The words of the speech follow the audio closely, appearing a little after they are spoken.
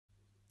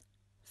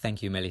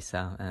Thank you,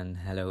 Melissa, and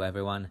hello,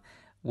 everyone.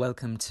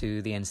 Welcome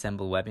to the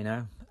Ensemble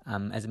webinar.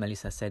 As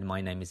Melissa said, my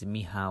name is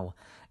Michał,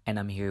 and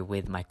I'm here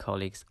with my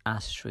colleagues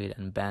Astrid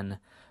and Ben,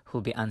 who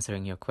will be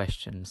answering your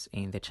questions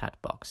in the chat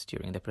box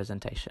during the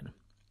presentation.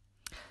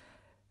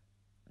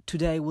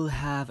 Today we'll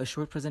have a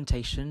short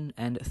presentation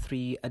and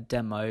 3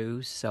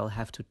 demos, so I'll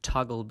have to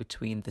toggle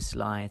between the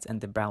slides and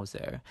the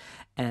browser,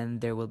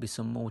 and there will be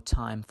some more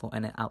time for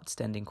any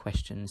outstanding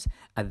questions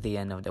at the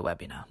end of the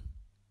webinar.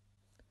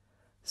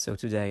 So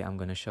today I'm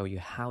going to show you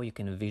how you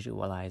can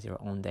visualize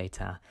your own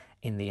data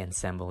in the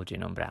Ensembl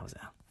Genome browser.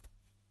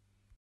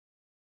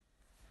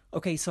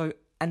 Okay, so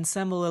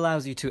Ensembl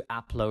allows you to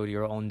upload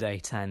your own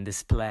data and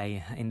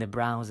display in the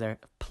browser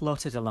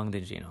plotted along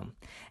the genome.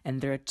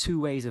 And there are 2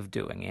 ways of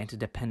doing it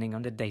depending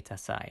on the data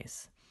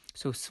size.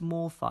 So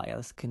small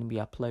files can be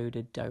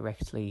uploaded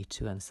directly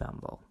to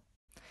Ensembl.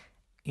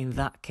 In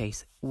that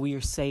case,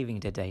 we're saving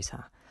the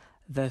data.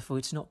 Therefore,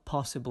 it's not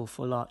possible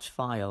for large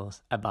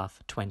files above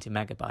 20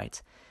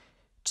 megabytes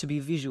to be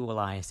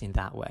visualized in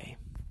that way.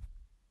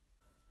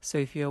 So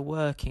if you're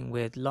working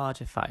with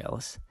larger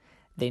files,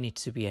 they need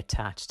to be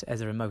attached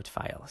as remote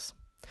files,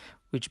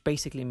 which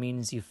basically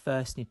means you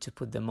first need to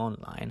put them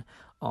online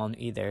on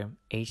either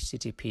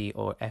HTTP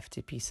or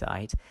FTP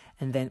site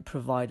and then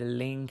provide a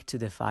link to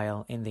the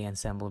file in the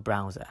Ensembl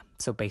browser.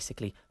 So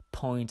basically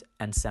point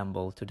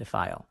Ensembl to the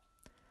file.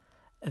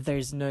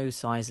 There's no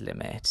size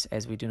limit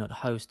as we do not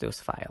host those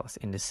files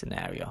in this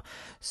scenario,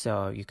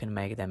 so you can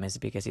make them as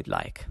big as you'd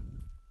like.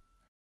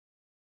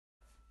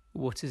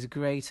 What is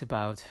great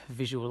about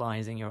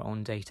visualizing your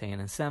own data in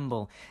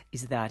Ensembl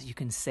is that you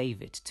can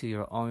save it to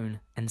your own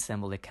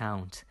Ensembl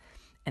account.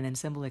 And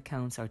Ensembl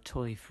accounts are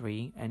totally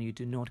free and you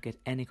do not get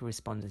any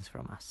correspondence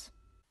from us.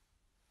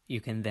 You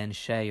can then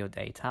share your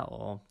data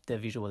or the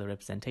visual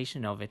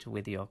representation of it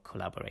with your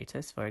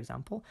collaborators, for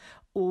example,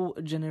 or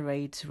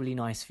generate really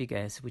nice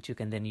figures which you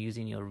can then use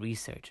in your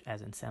research,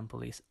 as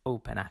Ensembl is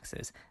open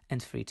access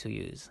and free to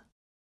use.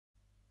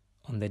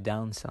 On the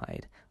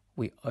downside,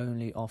 we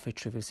only offer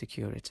trivial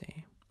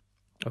security.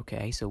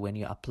 Okay, so when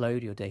you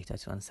upload your data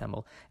to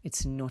Ensembl,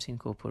 it's not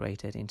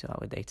incorporated into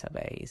our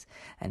database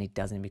and it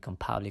doesn't become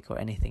public or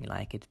anything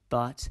like it,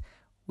 but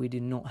we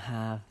do not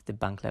have the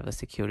bank level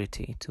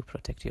security to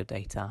protect your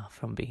data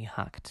from being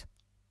hacked.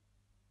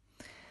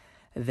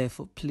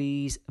 Therefore,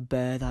 please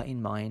bear that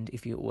in mind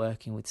if you're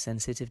working with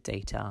sensitive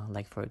data,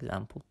 like for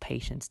example,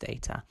 patients'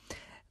 data.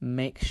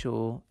 Make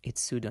sure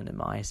it's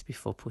pseudonymized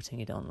before putting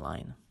it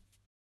online.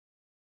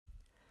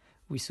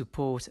 We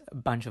support a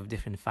bunch of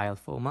different file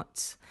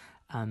formats,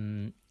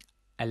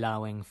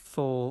 allowing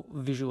for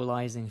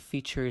visualizing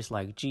features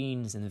like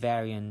genes and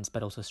variants,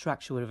 but also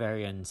structural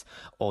variants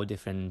or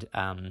different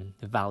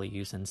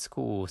values and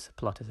scores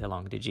plotted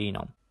along the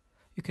genome.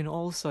 You can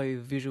also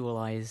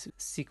visualize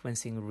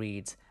sequencing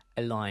reads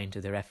aligned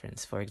to the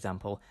reference, for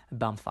example,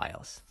 BAM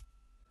files.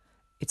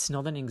 It's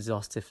not an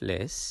exhaustive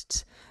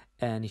list,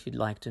 and if you'd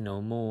like to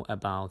know more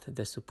about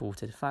the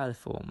supported file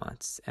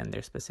formats and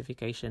their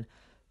specification,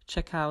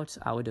 check out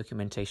our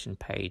documentation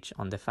page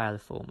on the file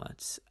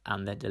formats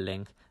under the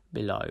link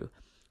below,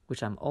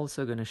 which I'm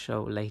also going to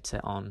show later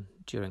on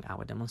during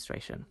our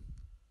demonstration.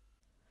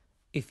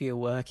 If you're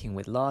working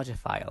with larger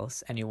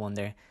files and you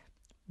wonder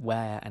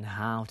where and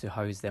how to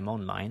host them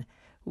online,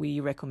 we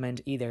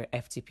recommend either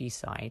FTP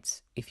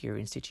sites if your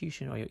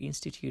institution or your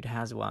institute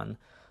has one.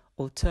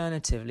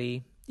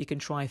 Alternatively, you can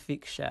try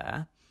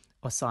Figshare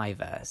or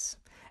Cyverse,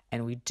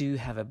 and we do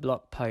have a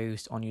blog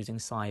post on using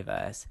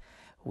Cyverse,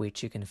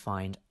 which you can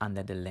find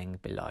under the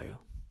link below.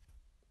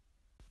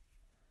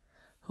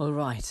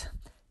 Alright,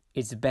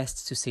 it's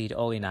best to see it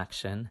all in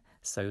action,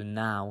 so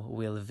now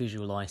we'll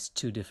visualize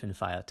 2 different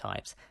file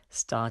types,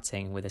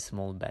 starting with a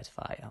small bed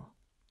file.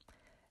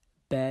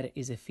 Bed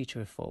is a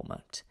feature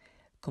format,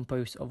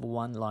 composed of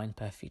 1 line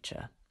per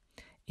feature.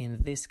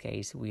 In this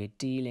case, we are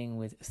dealing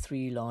with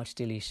 3 large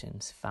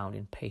deletions found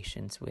in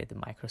patients with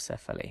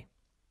microcephaly.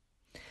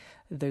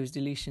 Those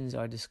deletions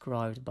are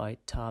described by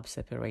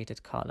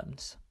tab-separated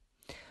columns,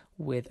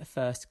 with the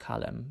first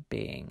column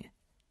being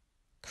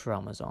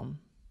chromosome,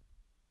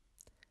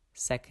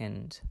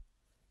 second,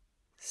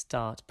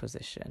 start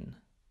position,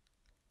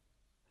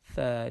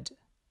 third,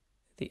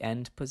 the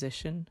end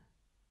position,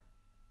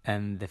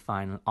 and the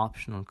final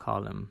optional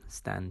column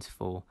stands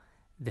for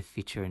the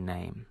feature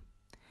name.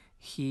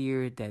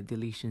 Here, the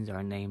deletions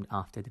are named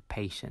after the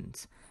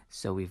patients,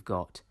 so we've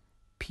got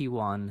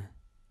P1,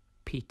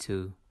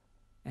 P2,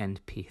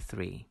 and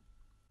P3.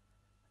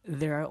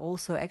 There are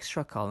also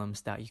extra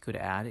columns that you could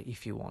add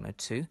if you wanted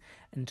to,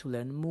 and to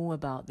learn more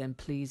about them,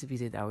 please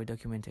visit our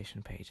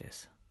documentation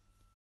pages.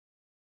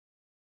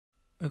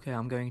 Okay,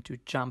 I'm going to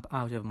jump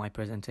out of my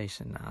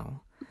presentation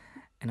now,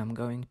 and I'm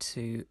going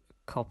to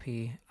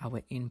copy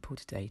our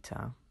input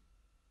data.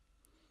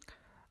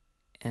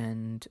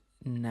 And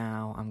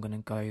now I'm going to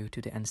go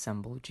to the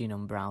Ensembl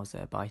Genome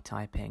browser by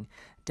typing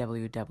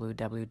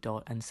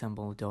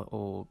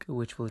www.ensembl.org,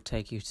 which will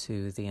take you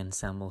to the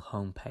Ensembl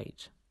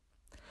homepage.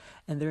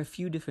 And there are a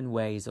few different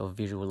ways of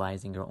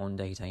visualizing your own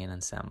data in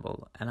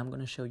Ensembl, and I'm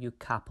going to show you a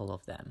couple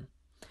of them.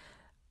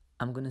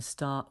 I'm going to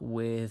start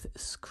with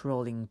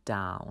scrolling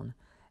down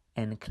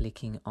and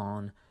clicking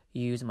on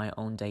Use My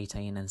Own Data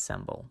in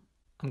Ensembl.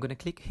 I'm going to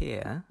click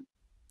here,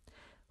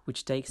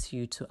 which takes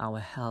you to our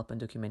help and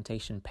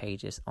documentation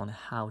pages on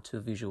how to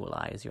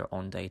visualize your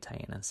own data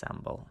in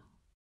Ensembl.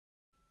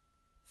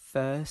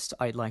 First,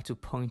 I'd like to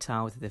point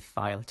out the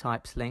file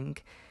types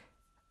link.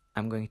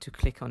 I'm going to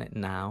click on it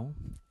now,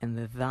 and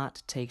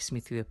that takes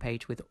me to a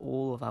page with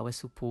all of our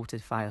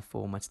supported file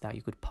formats that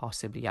you could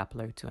possibly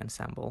upload to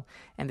Ensembl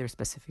and their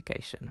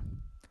specification.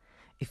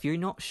 If you're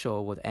not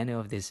sure what any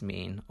of this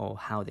mean or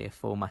how they're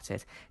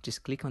formatted,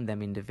 just click on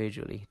them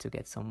individually to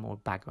get some more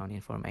background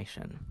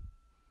information.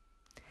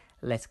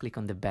 Let's click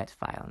on the bed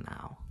file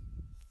now.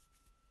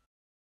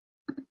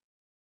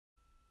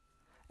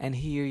 And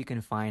here you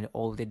can find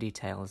all the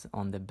details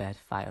on the bed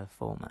file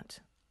format.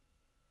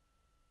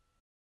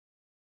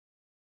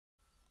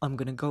 I'm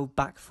going to go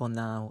back for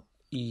now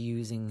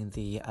using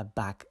the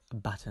back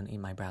button in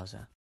my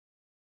browser.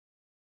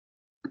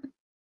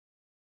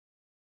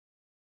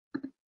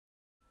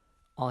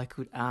 I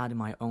could add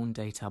my own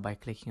data by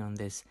clicking on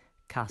this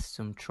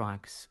custom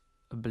tracks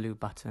blue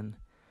button,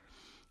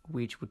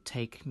 which would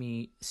take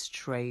me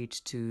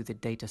straight to the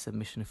data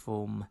submission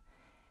form.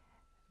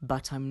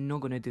 But I'm not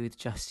going to do it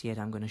just yet.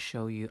 I'm going to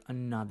show you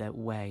another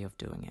way of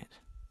doing it.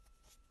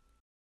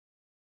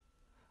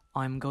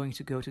 I'm going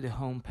to go to the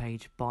home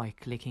page by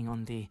clicking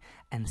on the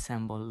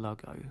Ensemble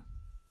logo.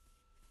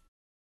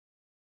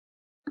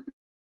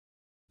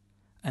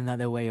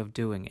 Another way of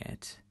doing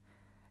it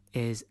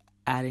is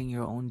adding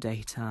your own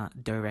data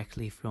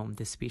directly from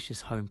the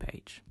Species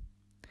homepage.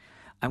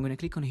 I'm going to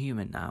click on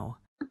Human now,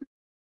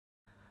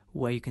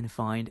 where you can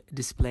find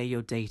Display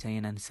Your Data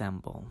in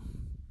Ensembl.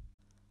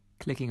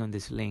 Clicking on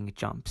this link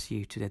jumps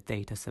you to the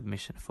data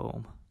submission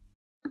form.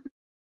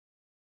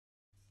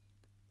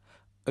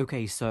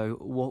 Okay, so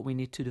what we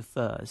need to do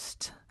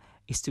first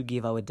is to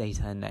give our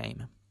data a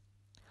name.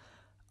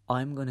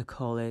 I'm going to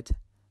call it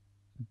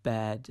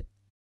bed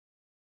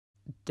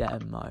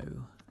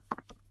demo.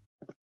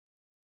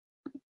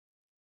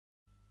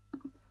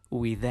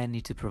 We then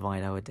need to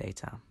provide our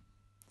data.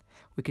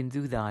 We can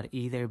do that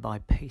either by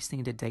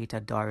pasting the data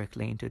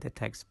directly into the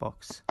text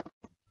box,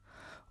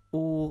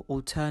 or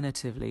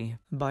alternatively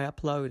by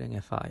uploading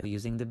a file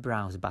using the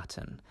Browse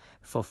button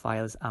for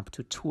files up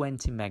to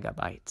 20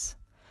 megabytes,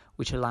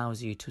 which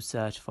allows you to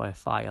search for a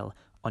file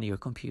on your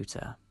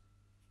computer.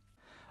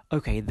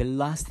 Okay, the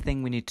last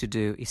thing we need to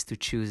do is to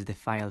choose the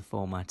file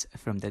format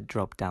from the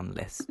drop-down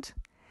list.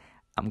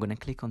 I'm going to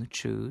click on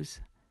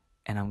Choose,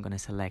 and I'm going to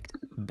select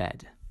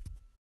Bed.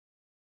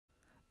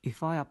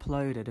 If I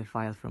uploaded a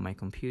file from my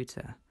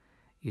computer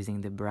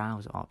using the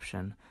Browse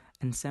option,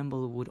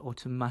 Ensembl would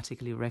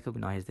automatically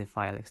recognize the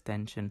file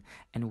extension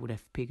and would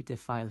have picked the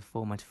file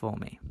format for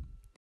me.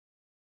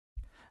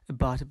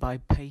 But by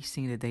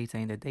pasting the data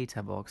in the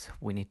data box,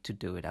 we need to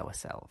do it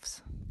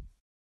ourselves.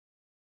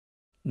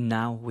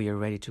 Now we are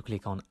ready to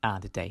click on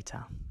Add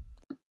Data.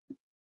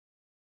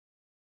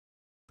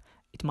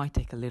 It might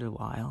take a little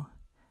while.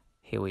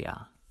 Here we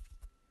are.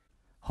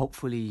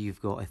 Hopefully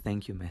you've got a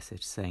thank you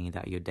message saying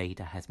that your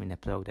data has been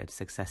uploaded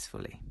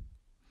successfully,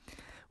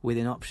 with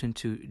an option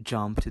to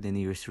jump to the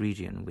nearest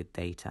region with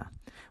data,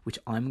 which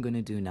I'm going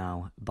to do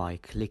now by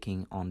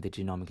clicking on the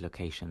genomic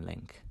location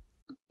link,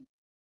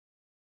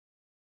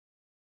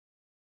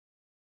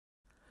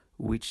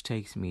 which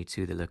takes me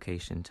to the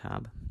location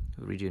tab,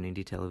 region in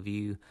detail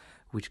view,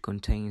 which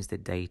contains the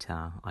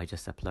data I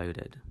just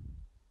uploaded.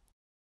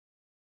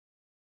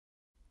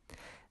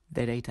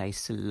 The data is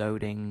still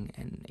loading,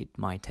 and it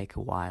might take a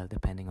while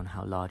depending on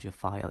how large your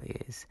file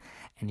is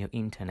and your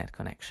internet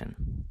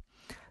connection.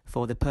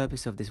 For the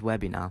purpose of this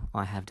webinar,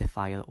 I have the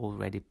file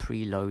already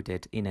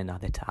preloaded in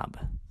another tab.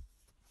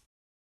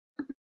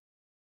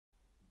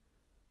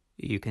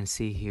 You can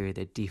see here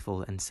the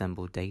default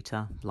ensemble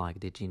data, like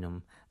the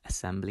genome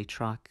assembly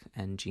track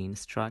and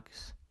genes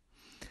tracks,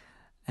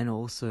 and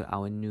also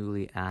our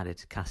newly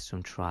added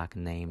custom track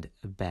named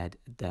bed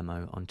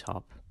demo on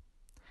top.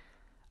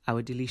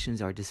 Our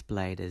deletions are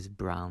displayed as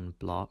brown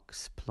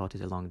blocks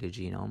plotted along the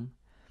genome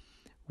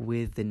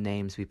with the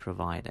names we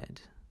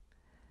provided.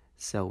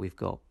 So we've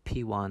got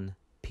P1,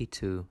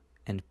 P2,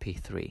 and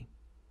P3.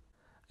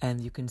 And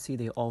you can see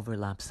they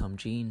overlap some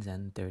genes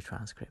and their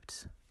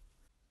transcripts.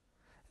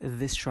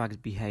 This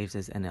track behaves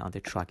as any other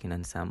track in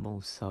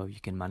Ensembl, so you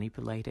can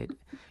manipulate it,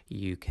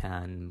 you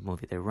can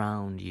move it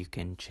around, you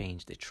can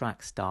change the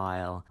track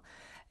style,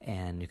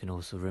 and you can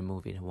also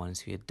remove it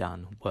once you're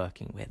done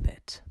working with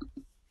it.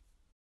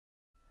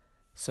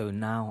 So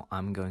now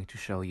I'm going to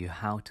show you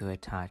how to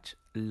attach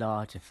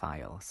larger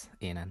files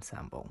in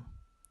Ensembl.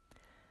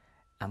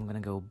 I'm going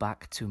to go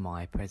back to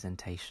my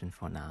presentation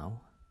for now.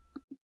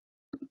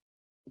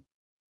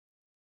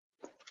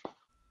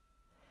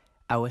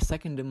 Our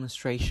second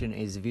demonstration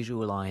is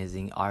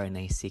visualizing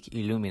RNA-seq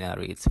illumina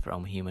reads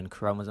from human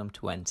chromosome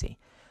 20,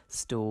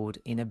 stored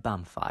in a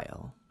BAM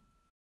file.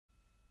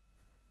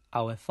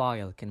 Our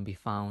file can be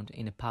found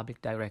in a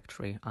public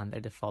directory under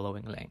the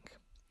following link.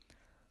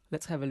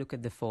 Let's have a look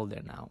at the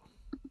folder now.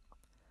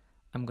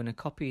 I'm going to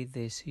copy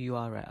this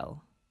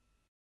URL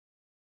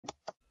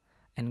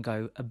and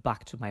go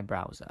back to my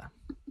browser.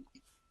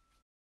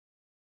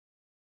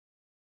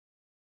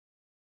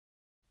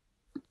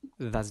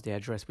 That's the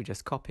address we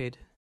just copied.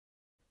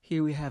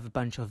 Here we have a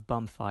bunch of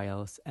BUM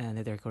files and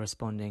their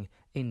corresponding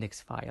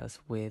index files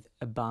with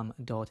a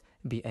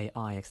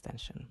bum.bai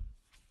extension.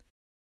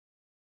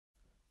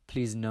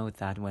 Please note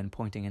that when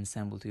pointing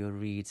Ensembl to your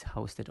reads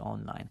hosted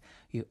online,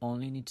 you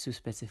only need to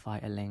specify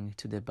a link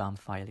to the BUM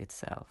file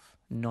itself,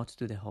 not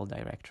to the whole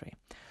directory.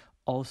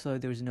 Also,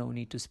 there is no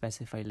need to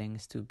specify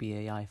links to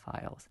BAI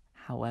files.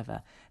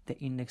 However, the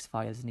index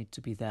files need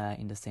to be there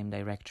in the same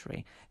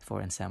directory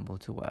for Ensembl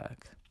to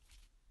work.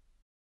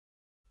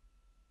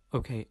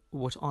 Okay,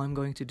 what I'm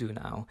going to do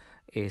now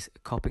is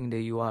copying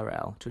the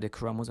URL to the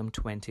chromosome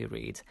 20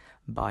 read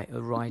by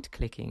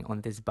right-clicking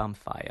on this BUM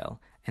file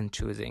and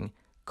choosing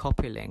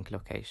Copy Link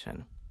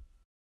Location.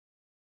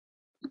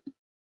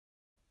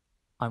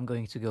 I'm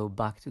going to go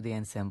back to the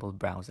Ensembl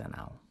browser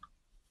now.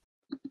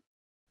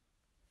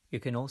 You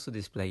can also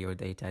display your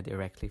data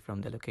directly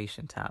from the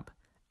Location tab,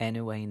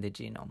 anywhere in the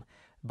genome,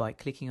 by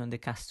clicking on the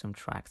Custom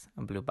Tracks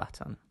blue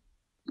button.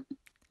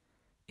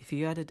 If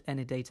you added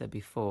any data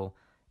before,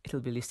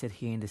 it'll be listed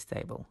here in this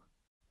table.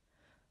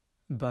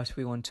 But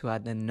we want to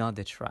add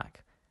another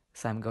track,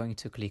 so I'm going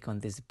to click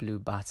on this blue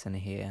button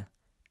here,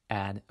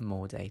 Add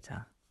More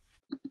Data.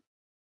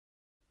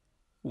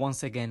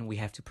 Once again, we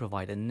have to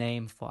provide a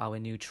name for our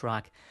new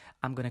track.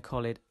 I'm going to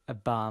call it a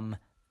BUM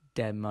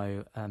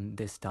demo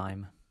this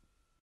time.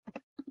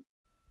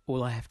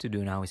 All I have to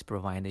do now is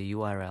provide a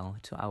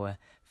URL to our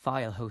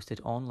file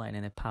hosted online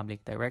in a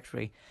public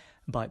directory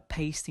by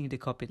pasting the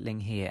copied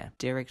link here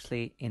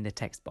directly in the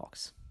text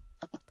box.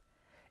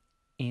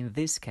 In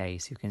this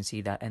case, you can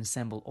see that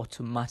Ensembl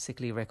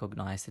automatically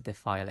recognized the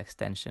file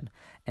extension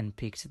and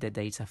picked the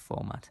data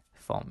format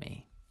for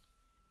me.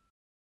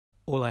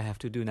 All I have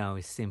to do now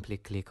is simply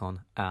click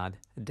on Add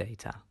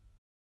Data.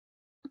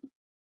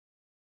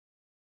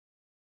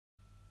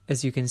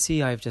 As you can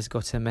see, I've just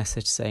got a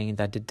message saying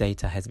that the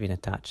data has been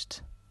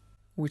attached,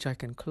 which I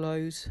can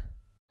close.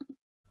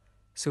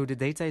 So the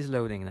data is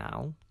loading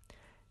now,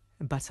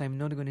 but I'm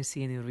not going to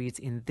see any reads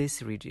in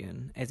this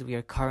region as we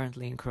are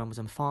currently in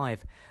chromosome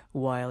 5,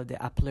 while the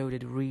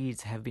uploaded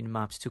reads have been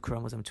mapped to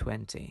chromosome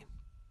 20.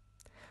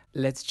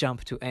 Let's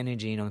jump to any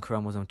gene on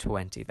chromosome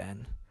 20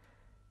 then.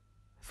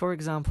 For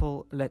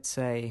example, let's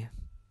say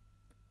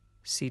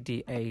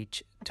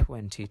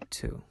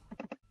CDH22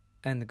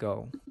 and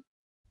go.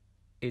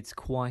 It's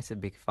quite a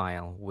big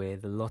file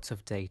with lots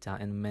of data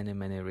and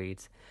many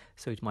reads,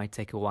 so it might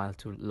take a while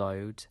to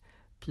load.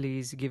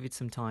 Please give it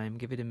some time,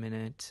 give it a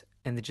minute.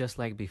 And just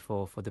like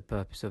before, for the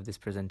purpose of this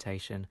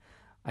presentation,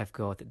 I've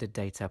got the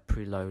data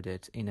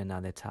preloaded in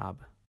another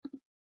tab.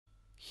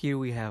 Here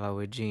we have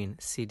our gene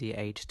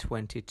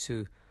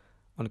CDH22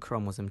 on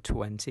chromosome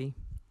 20.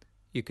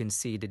 You can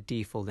see the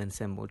default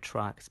Ensembl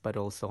tracks, but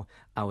also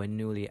our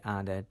newly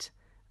added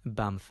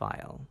BUM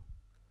file.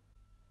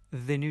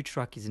 The new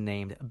track is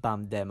named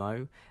BUM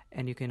Demo,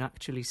 and you can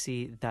actually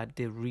see that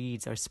the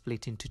reads are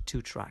split into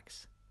two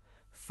tracks,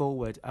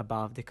 forward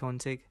above the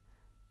contig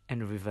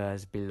and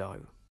reverse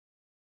below.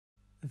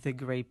 The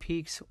grey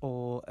peaks,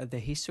 or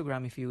the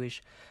histogram if you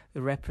wish,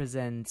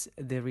 represents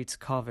the reads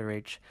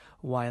coverage,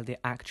 while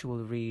the actual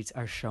reads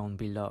are shown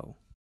below.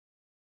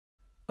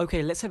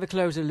 Okay, let's have a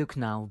closer look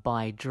now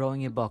by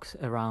drawing a box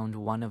around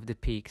one of the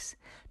peaks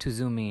to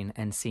zoom in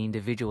and see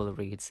individual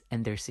reads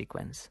and their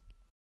sequence.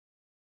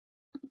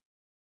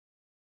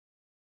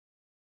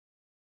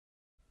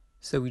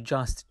 So we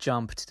just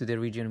jumped to the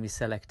region we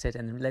selected,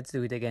 and let's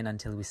do it again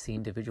until we see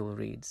individual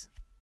reads.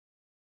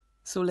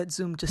 So let's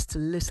zoom just a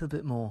little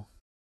bit more.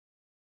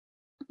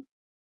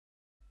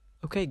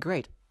 Okay,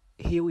 great.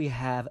 Here we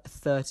have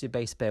 30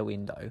 base pair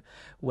window,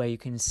 where you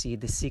can see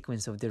the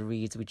sequence of the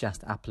reads we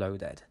just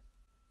uploaded.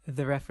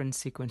 The reference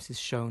sequence is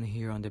shown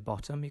here on the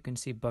bottom. You can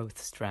see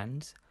both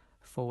strands,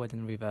 forward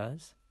and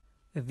reverse.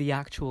 The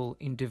actual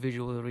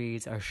individual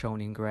reads are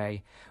shown in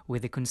grey,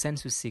 with the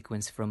consensus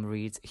sequence from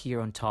reads here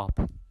on top.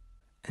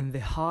 And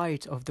the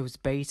height of those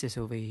bases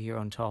over here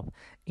on top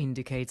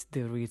indicates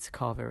the reads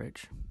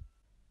coverage.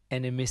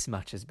 Any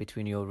mismatches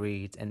between your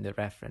read and the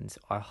reference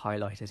are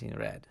highlighted in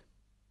red.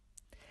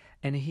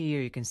 And here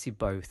you can see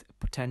both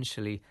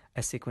potentially a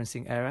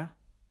sequencing error,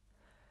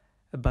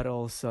 but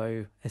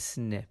also a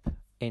SNP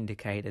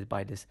indicated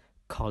by this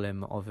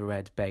column of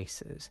red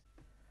bases.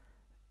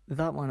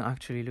 That one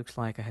actually looks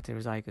like a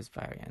heterozygous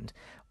variant.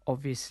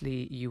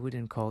 Obviously, you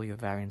wouldn't call your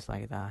variants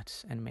like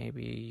that, and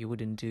maybe you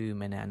wouldn't do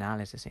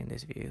meta-analysis in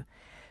this view.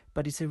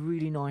 But it's a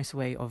really nice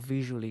way of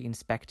visually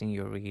inspecting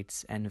your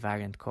reads and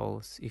variant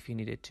calls if you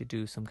needed to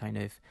do some kind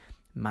of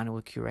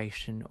manual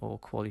curation or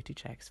quality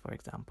checks, for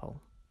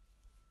example.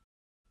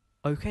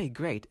 Okay,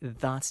 great.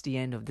 That's the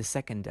end of the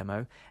second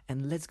demo,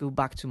 and let's go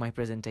back to my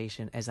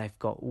presentation as I've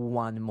got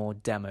one more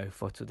demo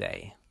for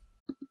today.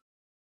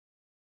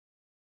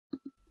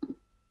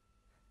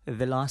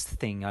 The last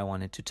thing I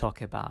wanted to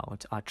talk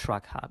about are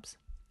track hubs.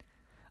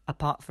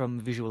 Apart from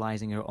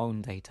visualizing your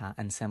own data,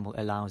 Ensembl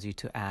allows you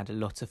to add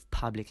lots of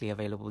publicly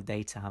available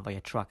data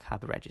via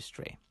TrackHub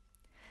registry.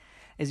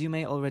 As you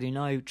may already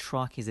know,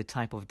 track is a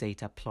type of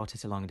data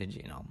plotted along the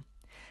genome.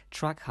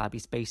 TrackHub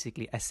is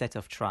basically a set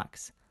of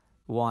tracks,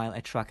 while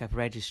a TrackHub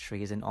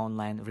registry is an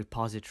online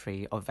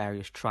repository of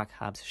various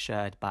TrackHubs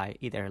shared by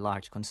either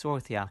large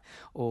consortia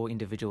or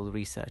individual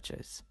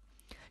researchers.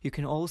 You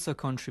can also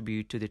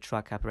contribute to the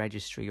TrackHub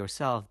registry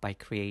yourself by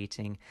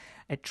creating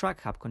a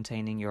TrackHub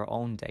containing your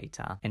own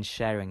data and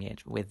sharing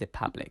it with the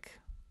public.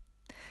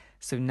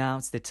 So now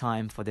it's the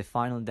time for the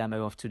final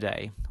demo of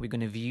today. We're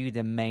going to view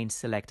the main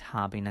select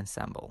hub in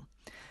Ensembl.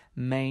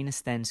 Main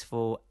stands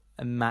for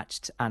a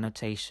matched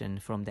annotation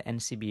from the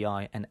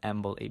NCBI and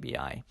EMBL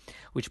EBI,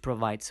 which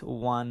provides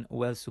one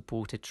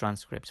well-supported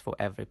transcript for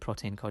every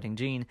protein coding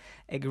gene,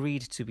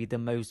 agreed to be the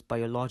most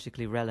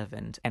biologically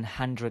relevant and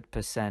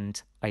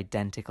 100%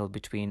 identical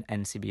between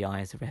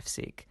NCBI's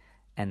RefSeq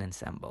and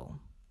Ensembl.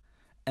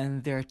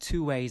 And there are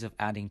two ways of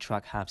adding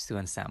TrackHubs to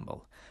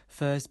Ensembl.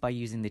 First, by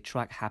using the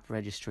TrackHub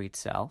registry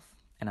itself,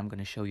 and I'm going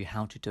to show you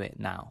how to do it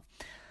now.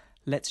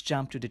 Let's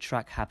jump to the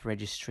TrackHub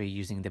registry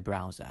using the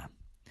browser.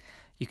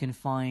 You can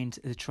find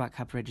the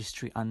TrackHub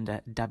registry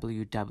under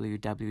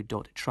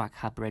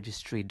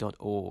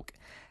www.trackhubregistry.org,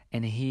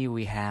 and here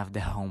we have the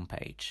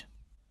homepage.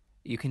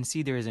 You can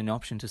see there is an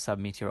option to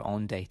submit your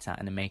own data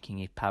and making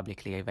it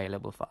publicly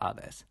available for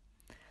others.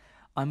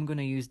 I'm going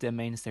to use the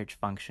main search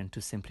function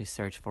to simply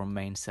search for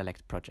main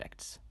select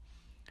projects.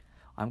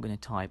 I'm going to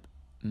type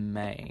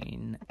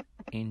main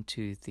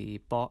into the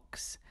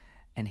box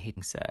and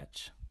hit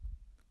search.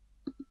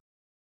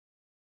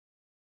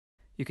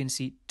 You can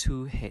see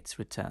 2 hits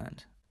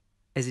returned,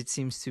 as it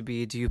seems to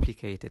be a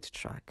duplicated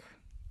track.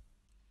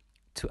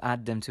 To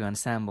add them to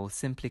Ensembl,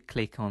 simply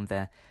click on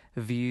the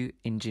View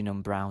in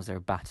Genome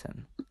Browser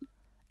button.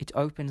 It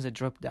opens a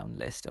drop-down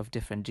list of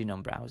different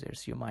genome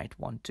browsers you might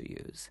want to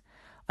use.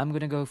 I'm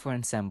going to go for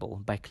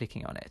Ensembl by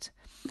clicking on it,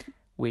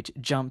 which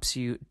jumps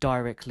you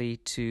directly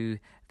to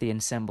the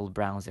Ensembl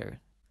browser,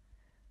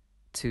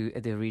 to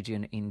the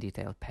Region in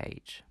Detail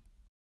page.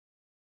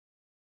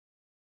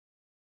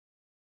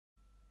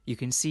 You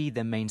can see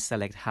the main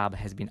select hub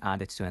has been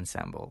added to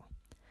Ensembl.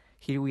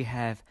 Here we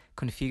have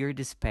Configure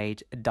this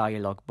page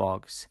dialog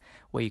box,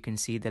 where you can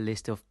see the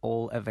list of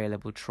all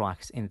available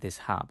tracks in this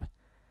hub,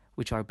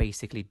 which are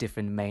basically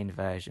different main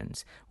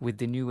versions, with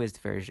the newest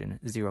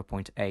version,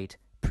 0.8,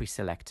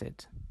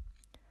 pre-selected.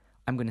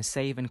 I'm going to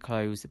save and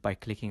close by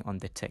clicking on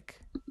the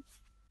tick.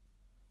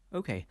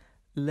 Okay,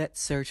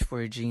 let's search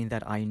for a gene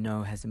that I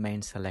know has a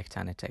main select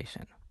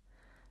annotation.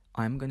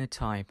 I'm going to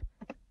type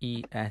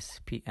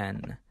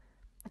ESPN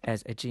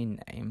as a gene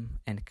name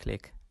and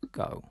click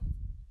Go.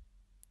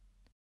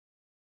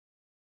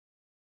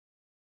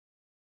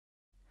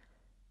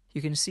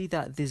 You can see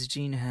that this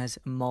gene has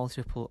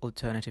multiple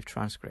alternative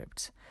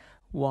transcripts,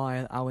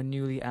 while our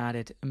newly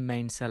added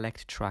main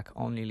select track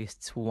only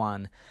lists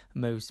one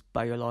most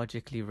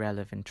biologically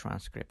relevant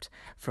transcript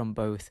from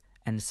both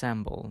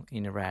Ensembl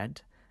in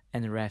red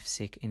and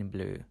RefSeq in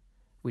blue,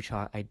 which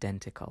are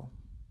identical.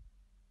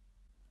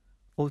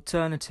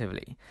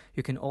 Alternatively,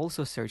 you can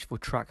also search for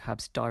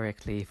TrackHubs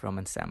directly from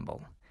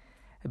Ensembl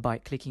by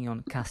clicking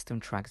on Custom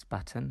Tracks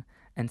button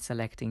and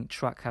selecting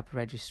TrackHub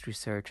Registry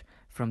Search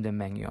from the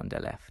menu on the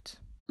left.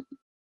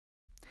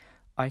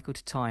 I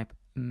could type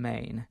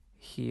main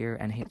here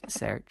and hit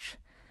search,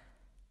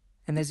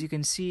 and as you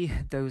can see,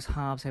 those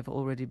hubs have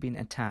already been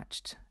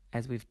attached,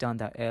 as we've done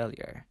that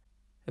earlier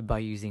by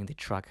using the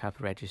TrackHub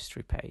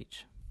registry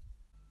page.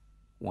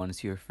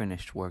 Once you're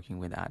finished working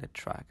with added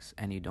tracks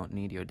and you don't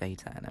need your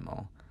data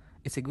anymore,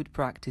 it's a good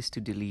practice to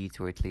delete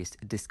or at least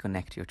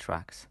disconnect your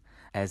tracks,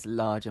 as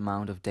large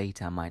amount of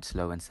data might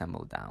slow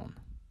Ensembl down.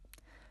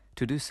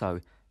 To do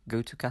so,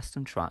 go to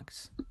Custom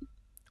Tracks,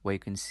 where you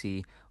can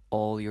see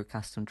all your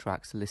custom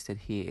tracks listed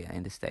here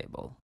in this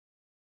table,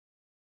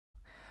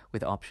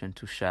 with the option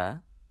to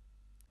share,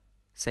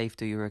 save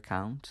to your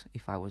account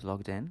if I was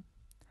logged in,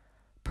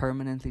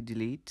 permanently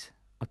delete,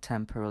 or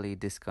temporarily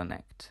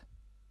disconnect.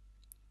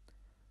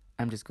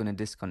 I'm just going to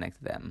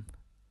disconnect them.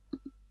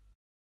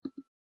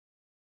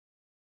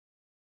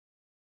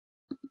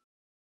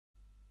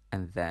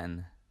 And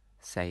then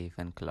save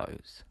and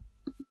close.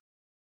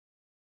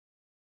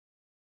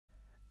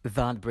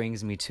 That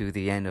brings me to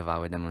the end of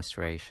our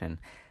demonstration.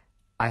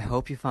 I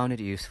hope you found it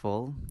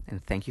useful,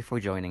 and thank you for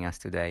joining us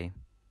today.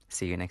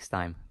 See you next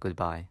time.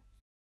 Goodbye.